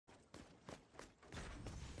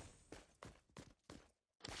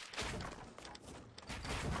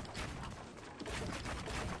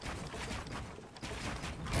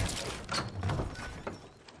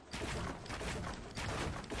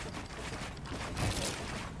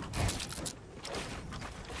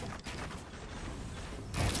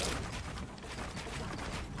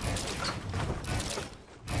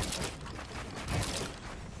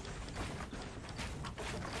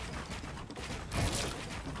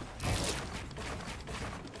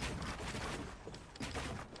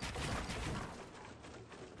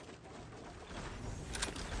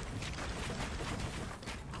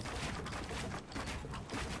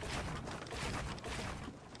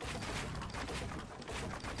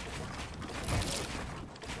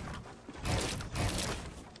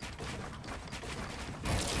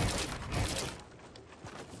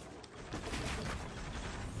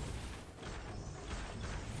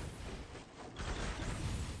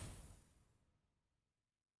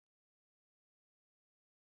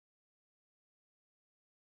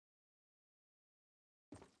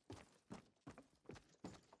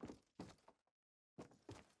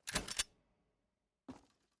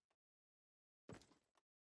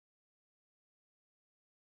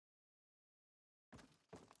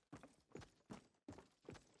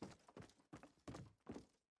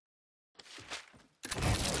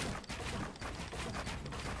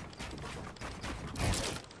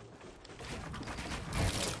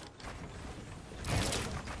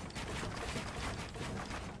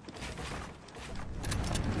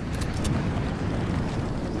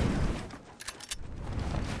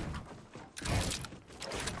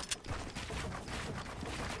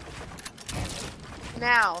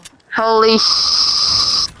now. Holy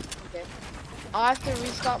Okay. I have to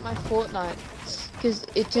restart my Fortnite because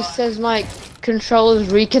it just says my controller's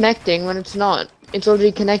reconnecting when it's not. It's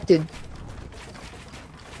already connected.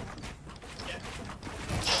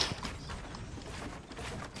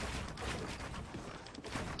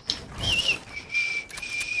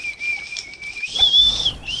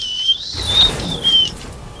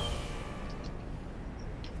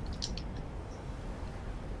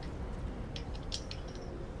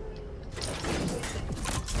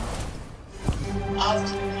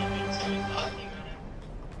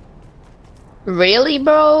 Really,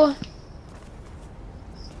 bro?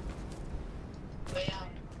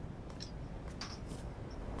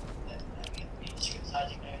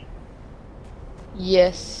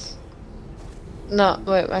 Yes. No,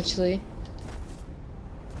 wait, actually.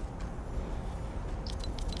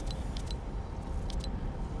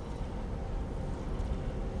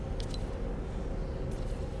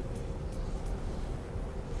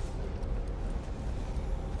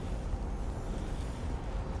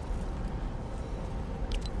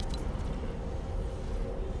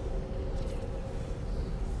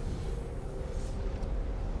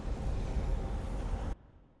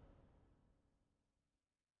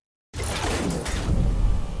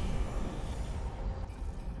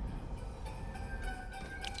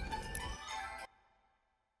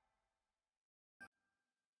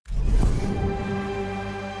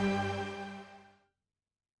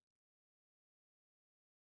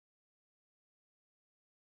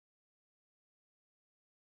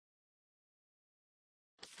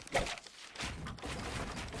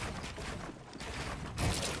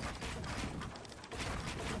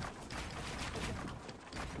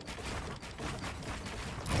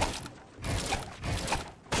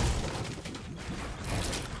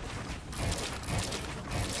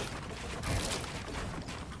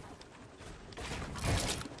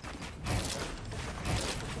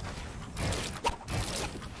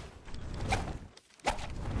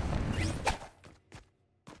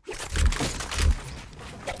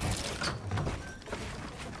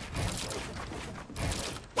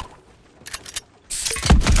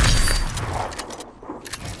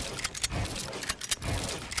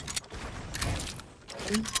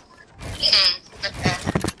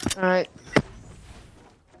 Alright.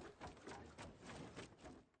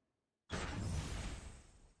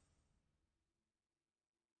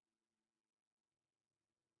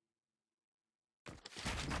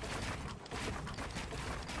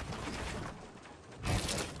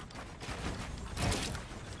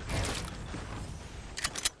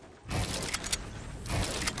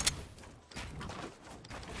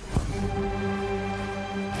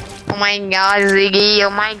 Oh my god, Ziggy! Oh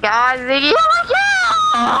my god, Ziggy!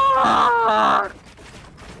 Oh my god!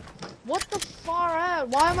 What the far out?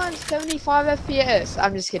 Why am I on 75 FPS?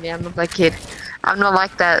 I'm just kidding, I'm not that Kid, I'm not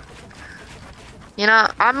like that. You know,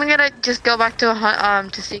 I'm gonna just go back to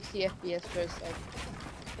 60 FPS for a sec.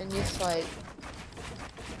 And just like,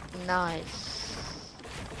 nice.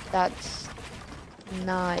 That's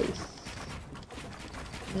nice.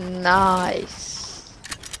 Nice.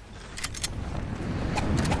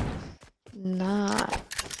 Nice.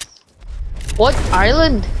 What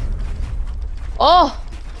island? Oh!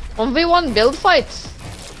 1v1 build fights.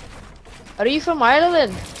 Are you from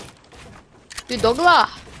Ireland? You Douglas?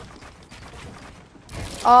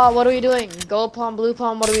 Oh, what are we doing? Gold palm, blue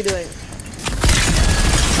palm, what are we doing?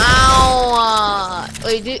 Ow!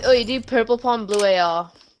 You do purple palm, blue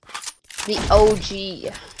AR. The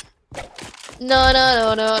OG. No, no,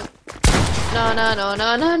 no, no. No, no, no,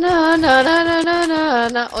 no, no, no, no, no, no, no,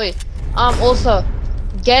 no. Wait. Also,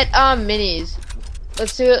 get minis.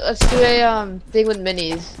 Let's do a thing with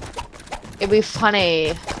minis. It'd be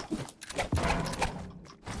funny.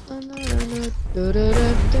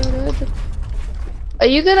 Are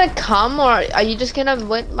you gonna come or are you just gonna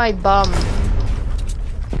wet my bum?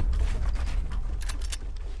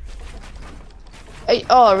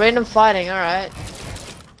 Oh, random fighting, alright.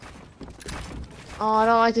 Oh, I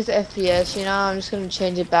don't like this FPS, you know, I'm just gonna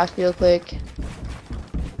change it back real quick.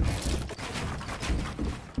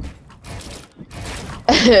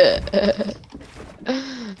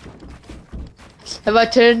 Have I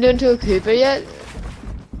turned into a Cooper yet?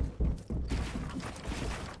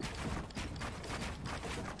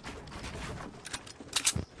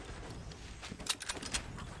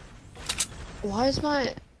 Why is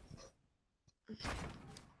my...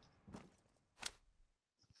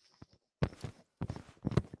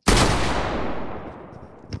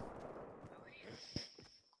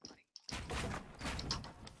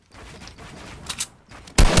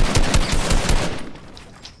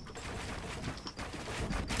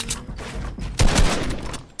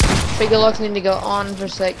 Trigger locks need to go on for a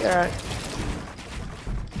sec. Alright.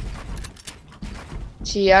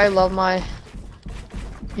 Gee, I love my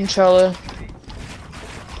controller.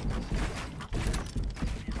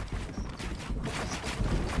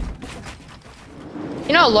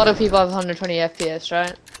 You know, a lot of people have 120 FPS,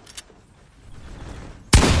 right?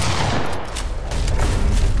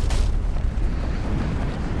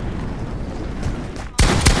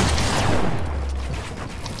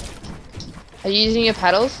 Are you using your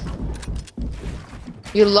paddles?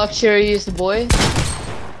 You luxurious boy.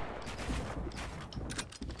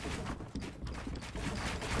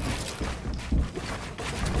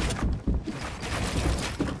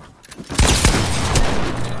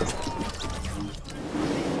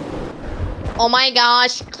 Oh my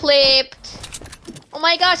gosh, clipped. Oh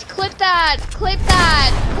my gosh, clip that. Clip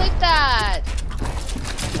that. Clip that.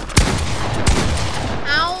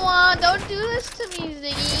 Ow, don't do this to me,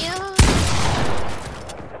 Ziggy.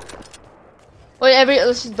 Wait,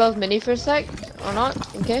 let's just both mini for a sec, or not?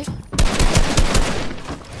 Okay.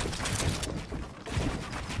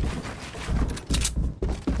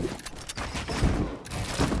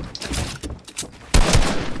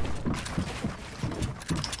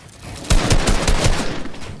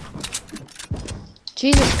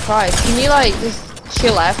 Jesus Christ, can you like just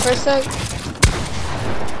chill out for a sec?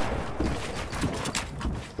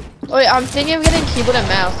 Wait, I'm thinking of getting keyboard and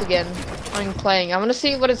mouse again. I'm playing. I want to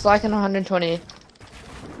see what it's like on 120.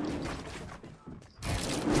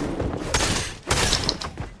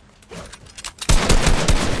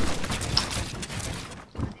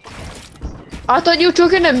 I thought you were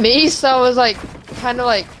talking to me, so I was like, kind of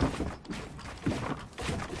like.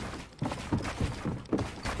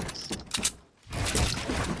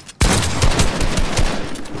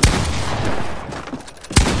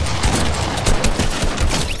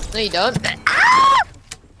 No, you don't.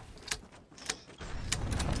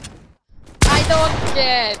 I don't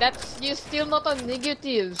care. That's you're still not on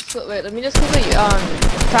negative. So wait, let me just quickly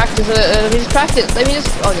practice. Let me just practice. Let me just.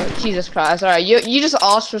 Okay, Jesus Christ. All right, you just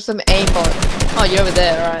asked for some aimbot. Oh, you're over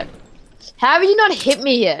there. All right. How have you not hit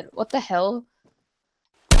me yet? What the hell?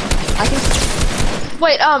 I can.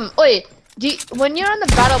 Wait. When you're on the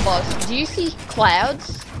battle boss, do you see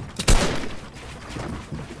clouds?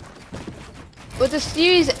 With the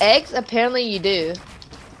Series X, apparently you do.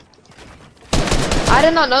 I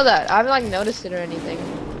did not know that. I haven't like noticed it or anything.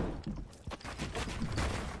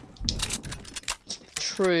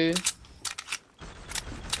 True.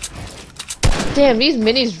 Damn, these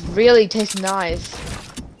minis really taste nice.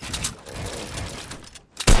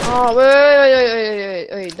 Oh,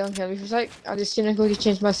 wait, don't kill me for a sec. I just didn't quickly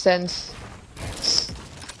change my sense.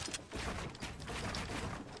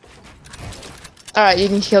 Alright, you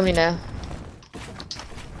can kill me now.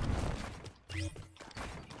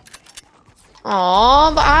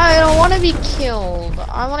 Aw, but I don't want to be killed.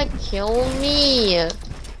 I want to kill me.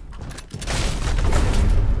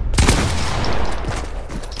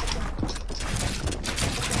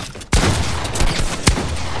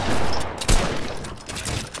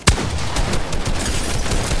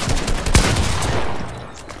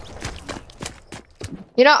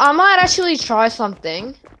 You know, I might actually try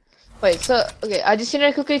something. Wait, so okay, I just need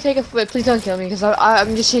to quickly take a. Wait, please don't kill me, because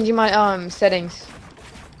I'm just changing my settings.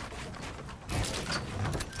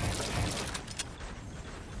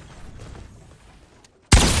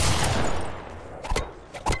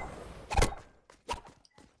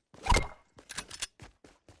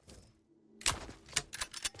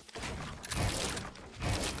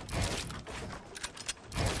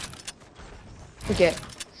 Okay,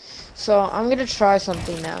 so I'm gonna try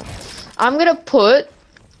something now. I'm gonna put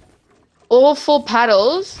all 4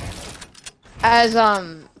 paddles as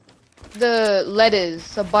the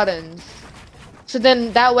letters, the buttons. So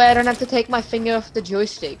then that way I don't have to take my finger off the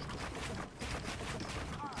joystick.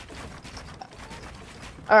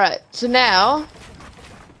 Alright, so now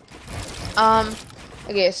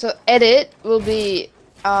okay, so edit will be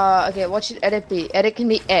okay, what should edit be? Edit can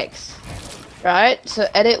be X. Right, so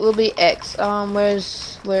edit will be X. Where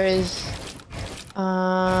is it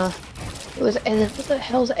was edit. What the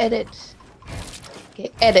hell's edit?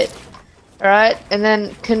 Okay, edit. Alright, and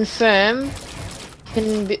then confirm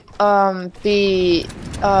can be B.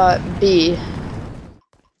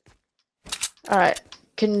 Alright,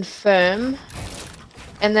 confirm,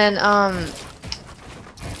 and then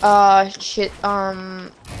shit.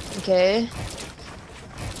 Okay,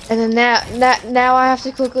 and then now I have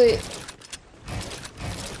to quickly.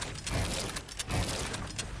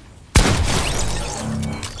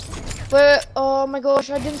 But oh my gosh,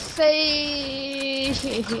 I didn't say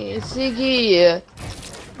Ziggy.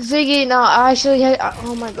 No, I actually had.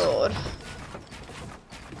 Oh my god.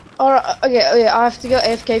 Alright, okay, I have to go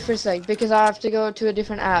AFK for a sec because I have to go to a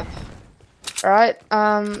different app. Alright,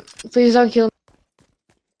 please don't kill me.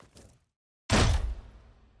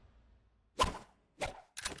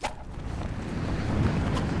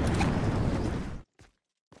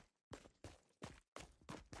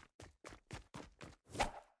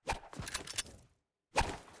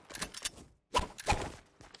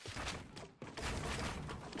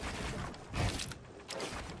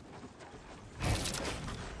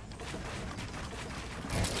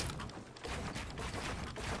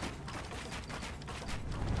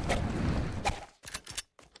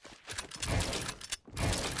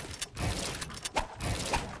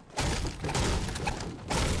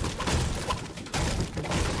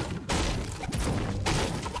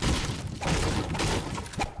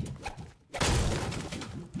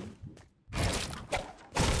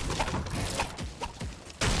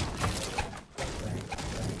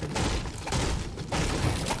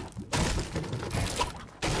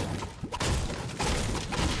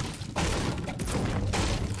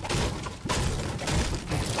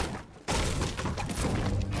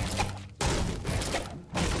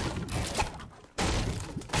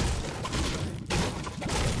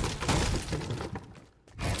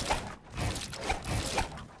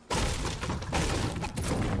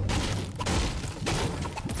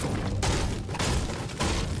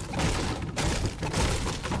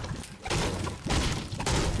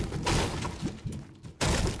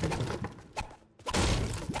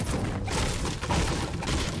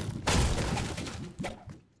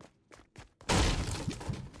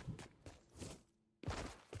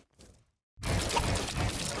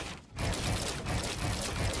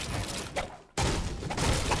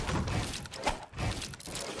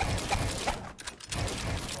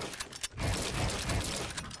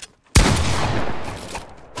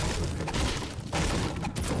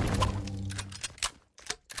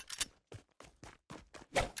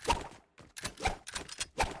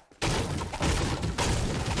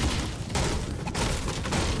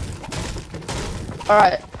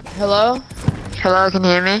 Alright, hello? Hello, can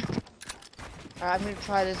you hear me? Alright, I'm gonna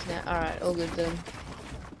try this now. Alright, all good then.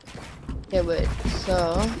 Okay, wait,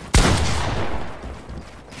 so...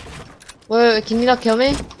 Wait, can you not kill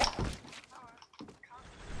me?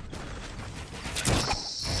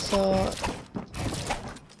 So...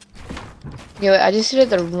 Okay, wait, I just did it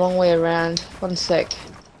the wrong way around. One sec.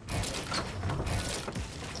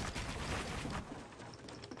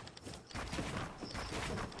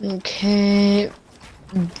 Okay...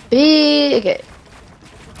 B... Okay.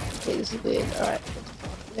 Okay, this is weird. Alright.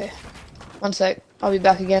 Okay. One sec. I'll be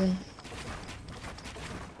back again.